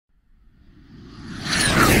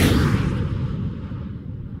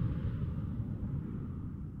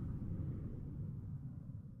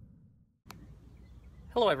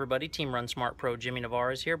Hello everybody, Team Run Smart Pro Jimmy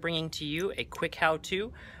Nevarez here, bringing to you a quick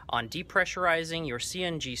how-to on depressurizing your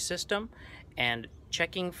CNG system and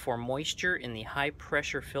checking for moisture in the high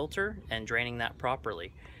pressure filter and draining that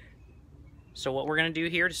properly. So what we're going to do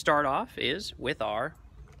here to start off is with our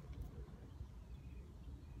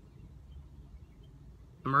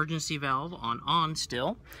emergency valve on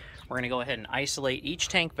still. We're going to go ahead and isolate each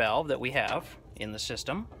tank valve that we have in the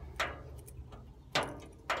system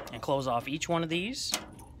and close off each one of these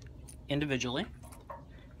individually.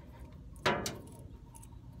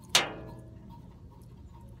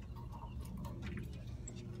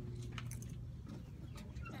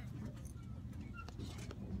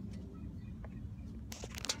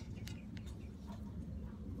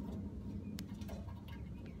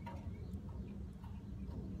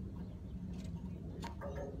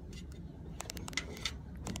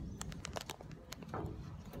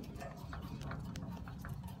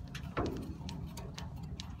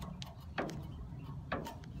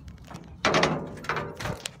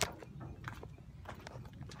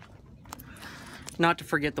 Not to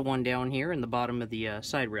forget the one down here in the bottom of the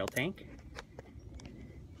side rail tank.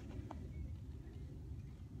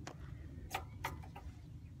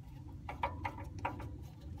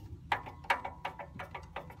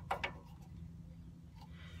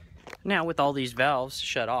 Now, with all these valves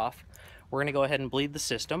shut off, we're going to go ahead and bleed the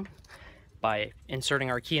system by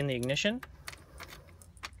inserting our key in the ignition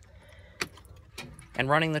and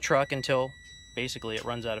running the truck until basically it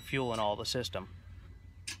runs out of fuel in all the system.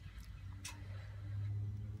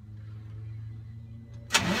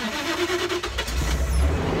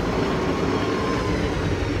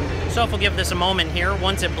 So if we'll give this a moment here,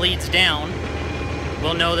 once it bleeds down,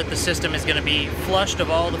 we'll know that the system is going to be flushed of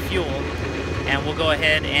all the fuel, and we'll go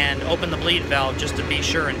ahead and open the bleed valve just to be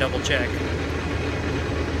sure and double check.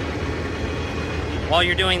 While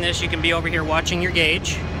you're doing this, you can be over here watching your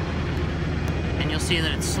gauge, and you'll see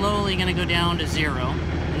that it's slowly going to go down to 0,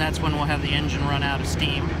 and that's when we'll have the engine run out of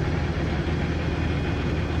steam.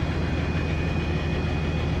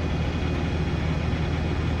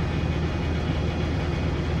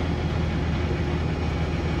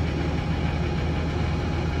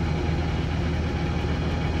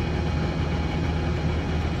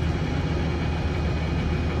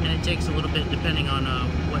 It takes a little bit depending on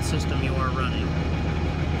what system you are running,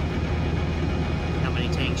 how many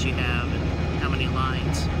tanks you have, and how many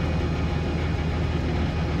lines.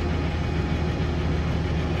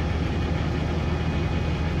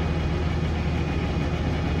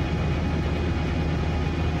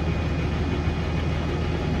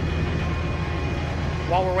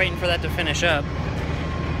 While we're waiting for that to finish up,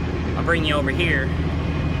 I'll bring you over here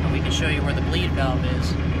and we can show you where the bleed valve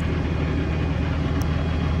is.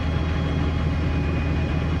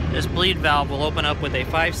 This bleed valve will open up with a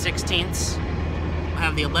 5/16. We'll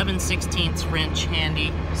have the 11/16 wrench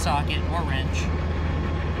handy, socket or wrench.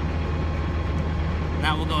 And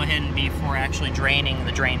that will go ahead and be for actually draining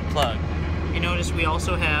the drain plug. You notice we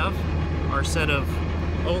also have our set of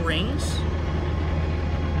O-rings.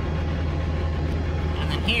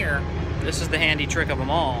 And then here, this is the handy trick of them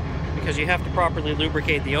all, because you have to properly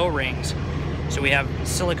lubricate the O-rings. So we have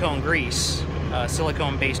silicone grease.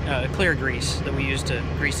 Silicone-based clear grease that we use to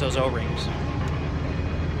grease those O-rings.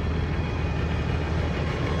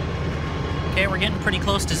 Okay, we're getting pretty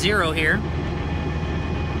close to 0 here.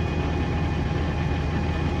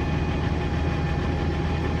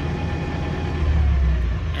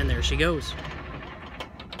 And there she goes.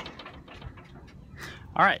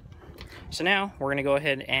 All right, so now we're going to go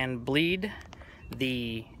ahead and bleed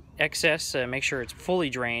the excess, make sure it's fully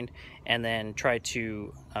drained, and then try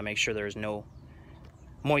to make sure there's no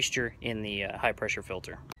moisture in the high pressure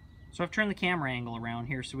filter. So I've turned the camera angle around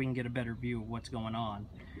here so we can get a better view of what's going on.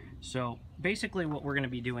 So basically what we're going to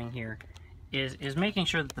be doing here is making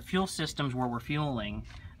sure that the fuel systems where we're fueling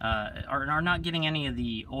are not getting any of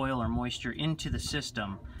the oil or moisture into the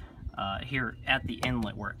system here at the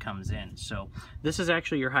inlet where it comes in. So this is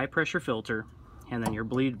actually your high pressure filter and then your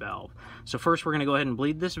bleed valve. So first we're going to go ahead and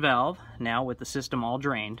bleed this valve now with the system all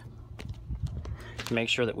drained, to make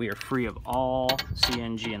sure that we are free of all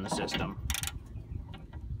CNG in the system.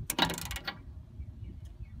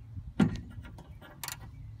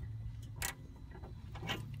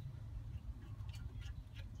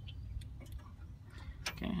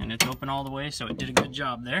 Okay, and it's open all the way, so it did a good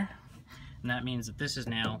job there. And that means that this is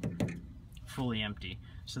now fully empty.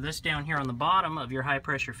 So this down here on the bottom of your high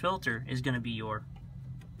pressure filter is going to be your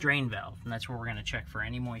drain valve, and that's where we're going to check for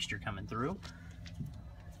any moisture coming through.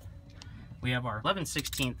 We have our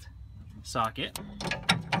 11/16 socket.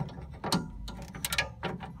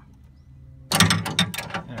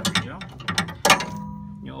 There we go.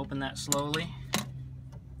 open that slowly.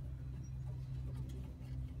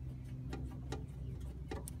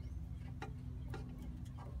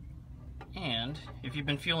 And if you've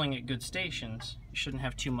been fueling at good stations, you shouldn't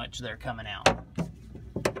have too much there coming out.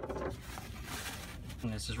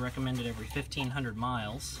 And this is recommended every 1,500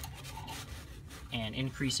 miles and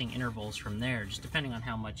increasing intervals from there, just depending on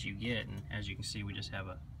how much you get. And as you can see, we just have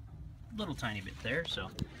a little tiny bit there. So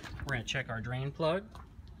we're going to check our drain plug.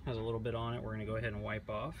 Has a little bit on it. We're going to go ahead and wipe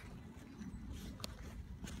off.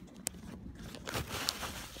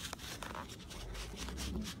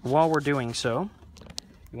 While we're doing so,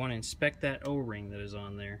 you want to inspect that O-ring that is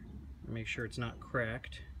on there. Make sure it's not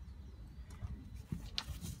cracked.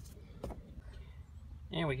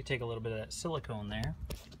 And we can take a little bit of that silicone there.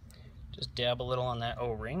 Just dab a little on that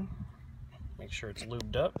O-ring. Make sure it's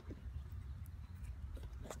lubed up.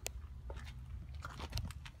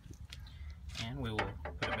 And we will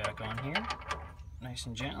put it back on here, nice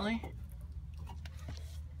and gently.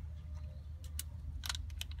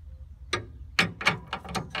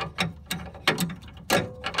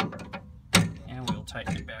 And we'll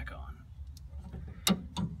tighten it back on.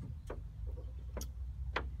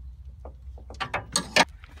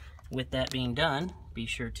 With that being done, be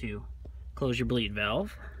sure to close your bleed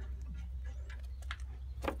valve.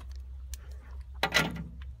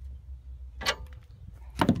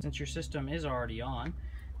 Since your system is already on,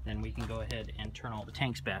 then we can go ahead and turn all the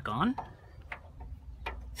tanks back on.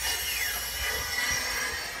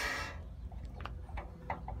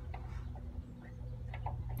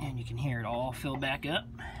 And you can hear it all fill back up.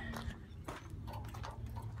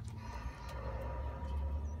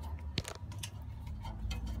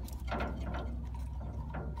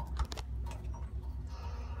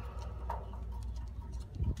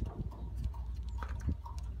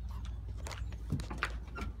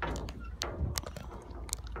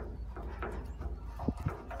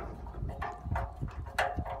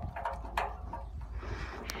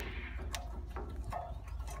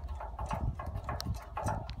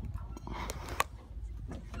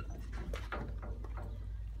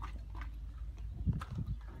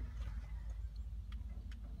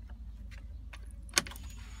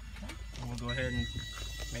 We'll go ahead and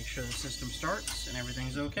make sure the system starts and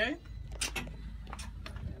everything's okay.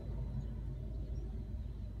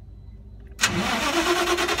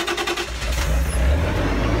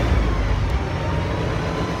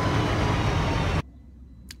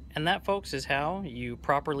 And that, folks, is how you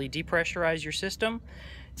properly depressurize your system,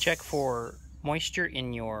 check for moisture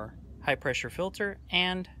in your high pressure filter,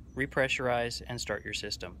 and repressurize and start your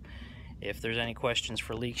system. If there's any questions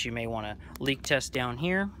for leaks, you may want to leak test down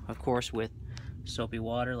here, of course with soapy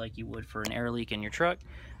water like you would for an air leak in your truck.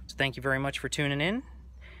 So thank you very much for tuning in,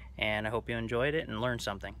 and I hope you enjoyed it and learned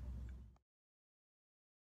something.